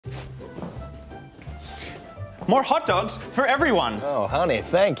more hot dogs for everyone. Oh, honey,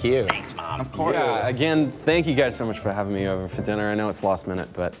 thank you. Thanks, Mom. Of course. Yeah, again, thank you guys so much for having me over for dinner. I know it's last minute,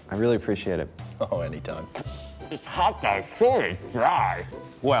 but I really appreciate it. Oh, anytime. This hot dog sure is dry.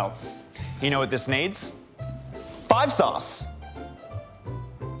 Well, you know what this needs? 5SAUCE.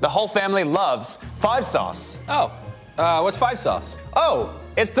 The whole family loves 5SAUCE. Oh, what's 5SAUCE? Oh,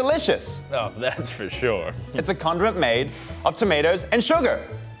 it's delicious. Oh, that's for sure. It's a condiment made of tomatoes and sugar.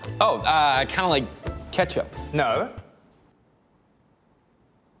 Oh, kind of like ketchup. No.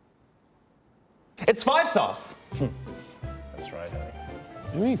 It's 5SAUCE. That's right, honey.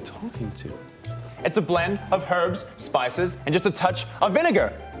 Who are you talking to? It's a blend of herbs, spices, and just a touch of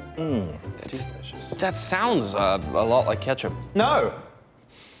vinegar. It's delicious. That sounds a lot like ketchup. No.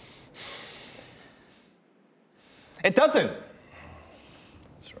 It doesn't.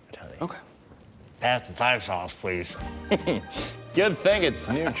 That's right, honey. Okay. Pass the 5SAUCE, please. Good thing it's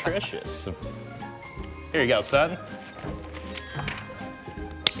nutritious. Here you go, son.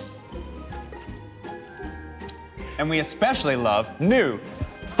 And we especially love new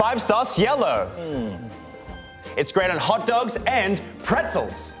 5SAUCE Yellow. It's great on hot dogs and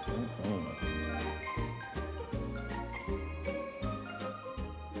pretzels.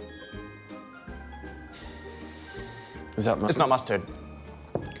 Is that It's not mustard.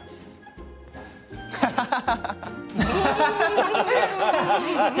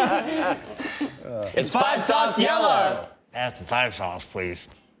 It's 5SAUCE Yellow. Pass the 5SAUCE, please.